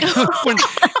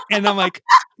 And I'm like,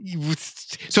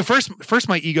 so first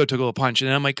my ego took a little punch.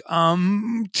 And I'm like,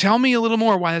 tell me a little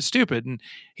more why that's stupid. And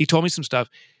he told me some stuff.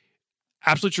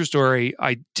 Absolute true story.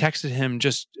 I texted him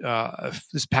just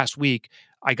this past week.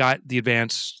 I got the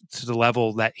advance to the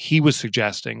level that he was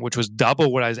suggesting, which was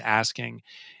double what I was asking.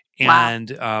 And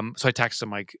so I texted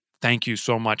him like, thank you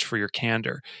so much for your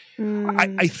candor.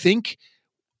 I think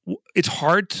it's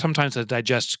hard sometimes to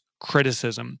digest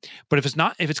criticism, but if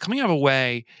it's coming out of a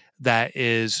way that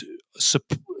is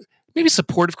maybe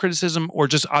supportive criticism or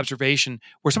just observation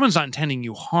where someone's not intending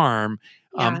you harm,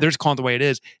 they're just calling it the way it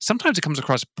is. Sometimes it comes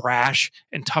across brash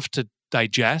and tough to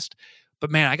digest, but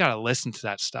man, I got to listen to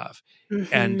that stuff.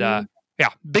 Mm-hmm.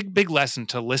 And big lesson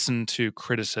to listen to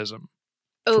criticism.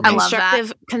 Oh,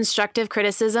 constructive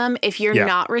criticism. If you're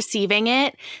not receiving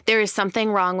it, there is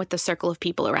something wrong with the circle of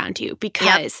people around you,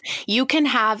 because you can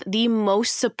have the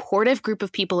most supportive group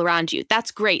of people around you. That's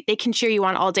great. They can cheer you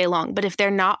on all day long. But if they're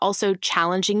not also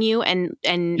challenging you and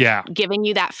giving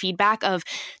you that feedback of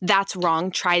that's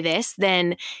wrong, try this,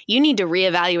 then you need to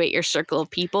reevaluate your circle of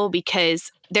people,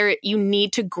 because you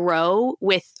need to grow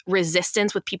with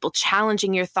resistance, with people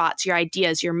challenging your thoughts, your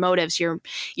ideas, your motives, your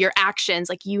actions.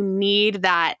 Like, you need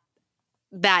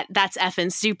that's effing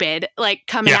stupid, like,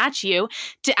 coming at you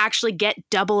to actually get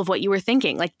double of what you were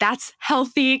thinking. Like, that's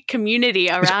healthy community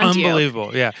around you. It's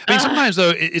unbelievable. Yeah. I mean, sometimes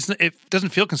though, it doesn't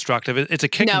feel constructive. It's a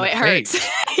kick in the face.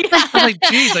 Hurts. I'm like,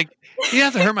 geez, like, you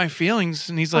have to hurt my feelings.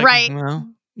 And he's like, right. Well,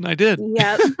 I did.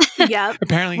 Yep.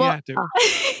 Apparently, you have to.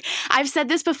 I've said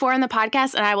this before on the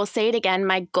podcast, and I will say it again.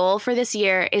 My goal for this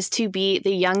year is to be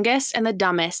the youngest and the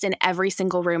dumbest in every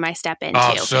single room I step into.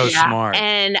 Oh, so smart.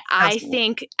 And I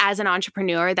think as an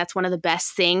entrepreneur, that's one of the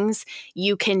best things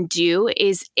you can do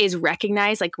is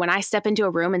recognize, like, when I step into a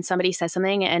room and somebody says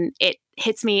something and it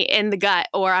hits me in the gut,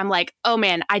 or I'm like, oh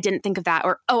man, I didn't think of that,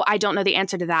 or oh, I don't know the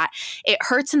answer to that. It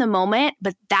hurts in the moment,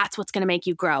 but that's what's going to make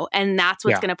you grow, and that's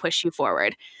what's going to push you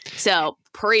forward. So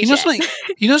preach it.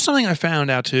 You know something I found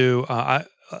out too. I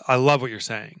love what you're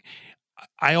saying.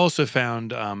 I also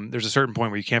found there's a certain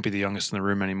point where you can't be the youngest in the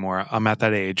room anymore. I'm at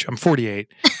that age. I'm 48,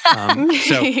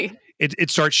 so it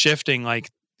starts shifting. Like,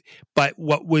 but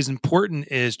what was important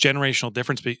is generational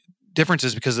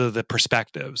differences because of the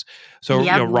perspectives. So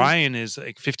Ryan is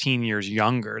like 15 years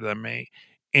younger than me,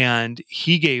 and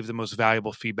he gave the most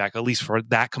valuable feedback, at least for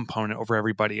that component, over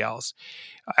everybody else.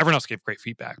 Everyone else gave great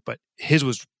feedback, but his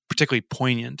was particularly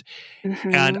poignant.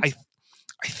 Mm-hmm. And I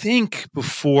think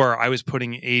before I was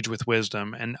putting age with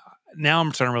wisdom, and now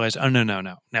I'm starting to realize, oh,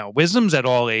 no. Wisdom's at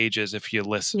all ages if you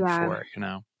listen for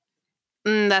it,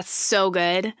 That's so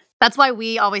good. That's why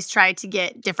we always try to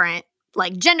get different,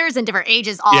 like, genders and different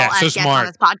ages all as guests on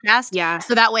this podcast. Yeah.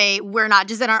 So that way we're not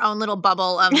just in our own little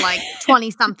bubble of like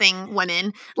 20-something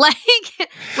women, like,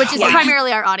 which is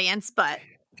primarily our audience, but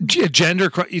gender,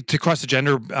 to cross the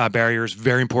gender barrier is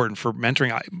very important for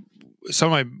mentoring.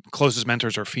 Some of my closest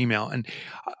mentors are female, and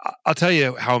I'll tell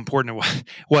you how important it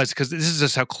was, because this is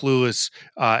just how clueless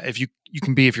if you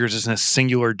can be if you're just in a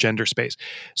singular gender space.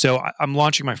 So I'm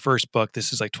launching my first book.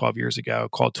 This is like 12 years ago,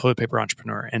 called Toilet Paper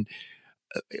Entrepreneur, and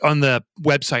on the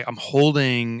website, I'm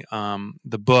holding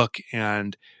the book,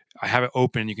 and I have it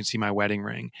open. You can see my wedding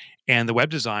ring. And the web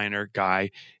designer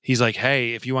guy, he's like,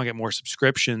 "Hey, if you want to get more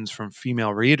subscriptions from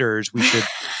female readers, we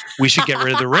should get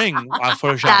rid of the ring. I'll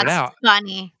Photoshop it out." That's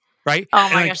funny, right? Oh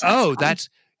my gosh!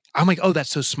 I'm like, "Oh,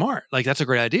 that's so smart! Like, that's a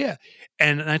great idea."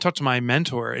 And I talked to my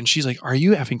mentor, and she's like, "Are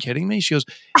you effing kidding me?" She goes,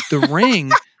 "The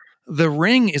ring, the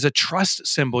ring is a trust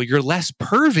symbol. You're less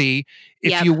pervy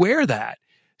if you wear that."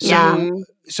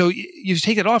 So you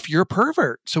take it off, you're a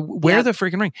pervert. So wear the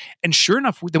freaking ring. And sure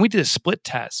enough, then we did a split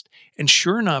test. And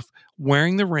sure enough,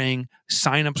 wearing the ring,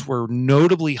 signups were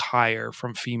notably higher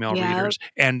from female readers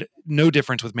and no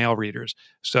difference with male readers.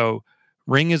 So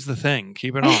ring is the thing.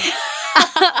 Keep it on.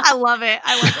 I love it.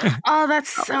 Oh, that's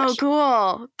so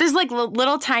cool. There's like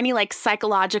little tiny like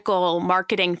psychological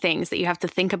marketing things that you have to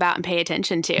think about and pay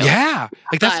attention to. Yeah.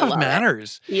 Like that stuff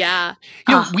matters. Yeah.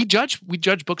 You know, we judge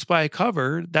books by a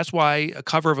cover. That's why a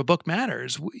cover of a book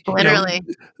matters. Literally.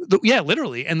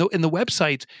 Literally. And in the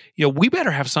website, we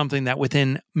better have something that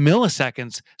within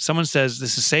milliseconds, someone says,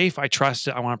 this is safe, I trust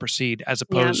it, I want to proceed, as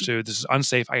opposed to this is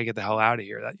unsafe, I gotta get the hell out of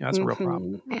here. That's a real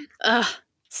problem.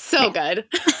 So good.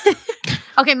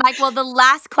 Okay, Mike, well, the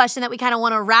last question that we kind of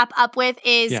want to wrap up with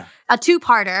is a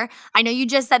two-parter. I know you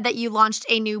just said that you launched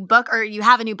a new book, or you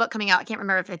have a new book coming out. I can't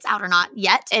remember if it's out or not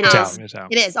yet. It's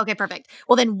out. It is. Okay, perfect.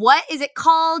 Well, then what is it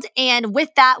called? And with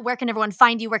that, where can everyone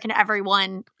find you? Where can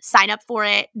everyone sign up for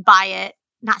it, buy it?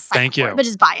 Not sign up for it, but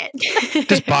just buy it.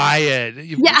 Just buy it.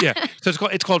 Yeah. So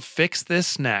it's called Fix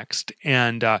This Next.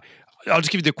 And I'll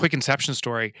just give you the quick inception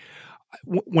story.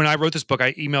 When I wrote this book,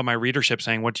 I emailed my readership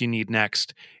saying, what do you need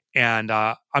next? And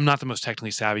I'm not the most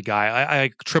technically savvy guy.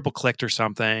 I triple clicked or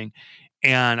something,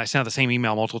 and I sent out the same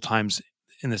email multiple times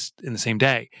in the same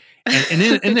day. And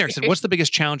in there it said, what's the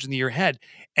biggest challenge in the year ahead?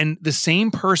 And the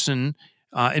same person,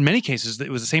 in many cases,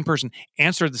 it was the same person,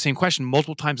 answered the same question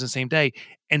multiple times in the same day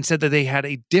and said that they had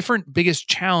a different biggest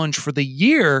challenge for the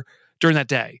year during that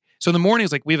day. So in the morning, it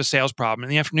was like, we have a sales problem. In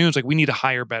the afternoon, it was like, we need to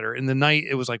hire better. In the night,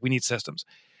 it was like, we need systems.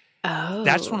 Oh.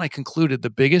 That's when I concluded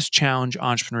the biggest challenge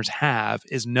entrepreneurs have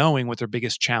is knowing what their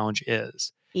biggest challenge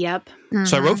is. Yep. Mm-hmm.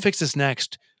 So I wrote Fix This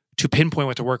Next to pinpoint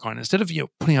what to work on. Instead of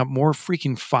putting out more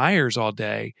freaking fires all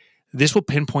day, this will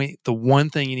pinpoint the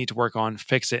one thing you need to work on,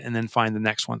 fix it, and then find the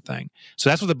next one thing. So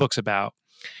that's what the book's about.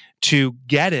 To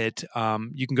get it,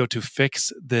 you can go to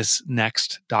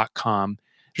fixthisnext.com.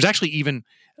 There's actually even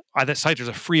on that site, there's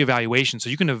a free evaluation.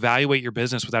 So you can evaluate your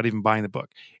business without even buying the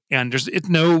book. And it's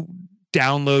no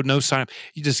download, no sign up.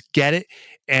 You just get it,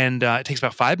 and it takes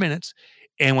about 5 minutes.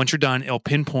 And once you're done, it'll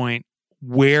pinpoint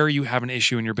where you have an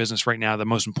issue in your business right now, the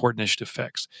most important issue to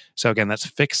fix. So again, that's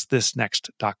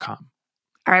fixthisnext.com.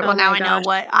 All right. Well, now I know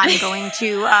what I'm going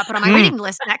to put on my reading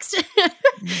list next.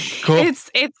 Cool. It's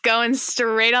going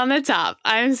straight on the top.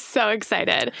 I'm so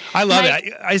excited. I love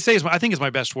it. I think it's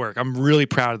my best work. I'm really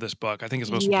proud of this book. I think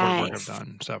it's the most important work I've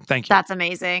done. So thank you. That's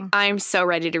amazing. I'm so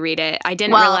ready to read it. I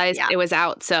didn't realize it was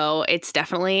out, so it's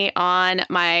definitely on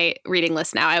my reading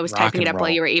list now. I was typing it up while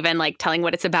you were even like telling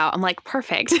what it's about. I'm like,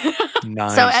 perfect.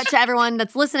 Nice. So to everyone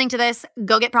that's listening to this,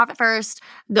 go get Profit First.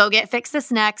 Go get Fix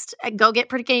This Next. Go get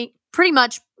pretty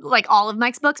much like all of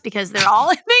Mike's books because they're all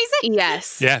amazing.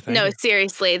 Yes. Yeah. No,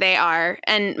 seriously, they are.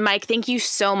 And Mike, thank you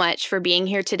so much for being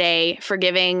here today, for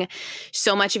giving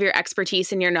so much of your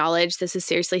expertise and your knowledge. This is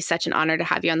seriously such an honor to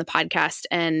have you on the podcast.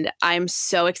 And I'm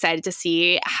so excited to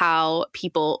see how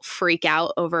people freak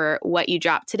out over what you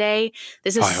dropped today.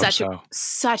 This is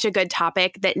such a good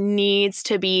topic that needs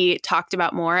to be talked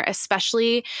about more,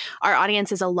 especially our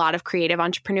audience is a lot of creative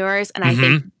entrepreneurs. And I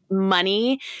think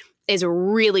money is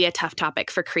really a tough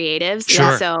topic for creatives.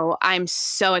 Sure. So I'm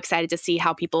so excited to see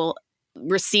how people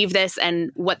receive this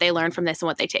and what they learn from this and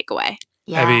what they take away.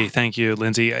 Yeah. Evie, thank you.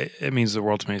 Lindsay, it means the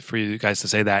world to me for you guys to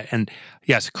say that. And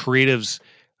yes, creatives,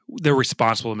 they're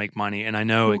responsible to make money. And I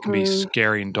know it can be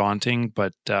scary and daunting,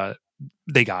 but they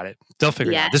got it. They'll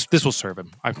figure it out. This will serve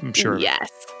them, I'm sure. Yes.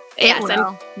 Yes,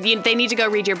 and they need to go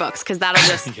read your books because that'll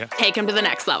just take them to the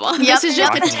next level. This is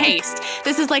just a taste.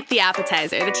 This is like the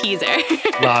appetizer, the teaser.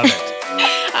 Love it.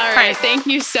 All right. Thank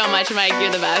you so much, Mike.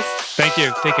 You're the best. Thank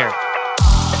you. Take care.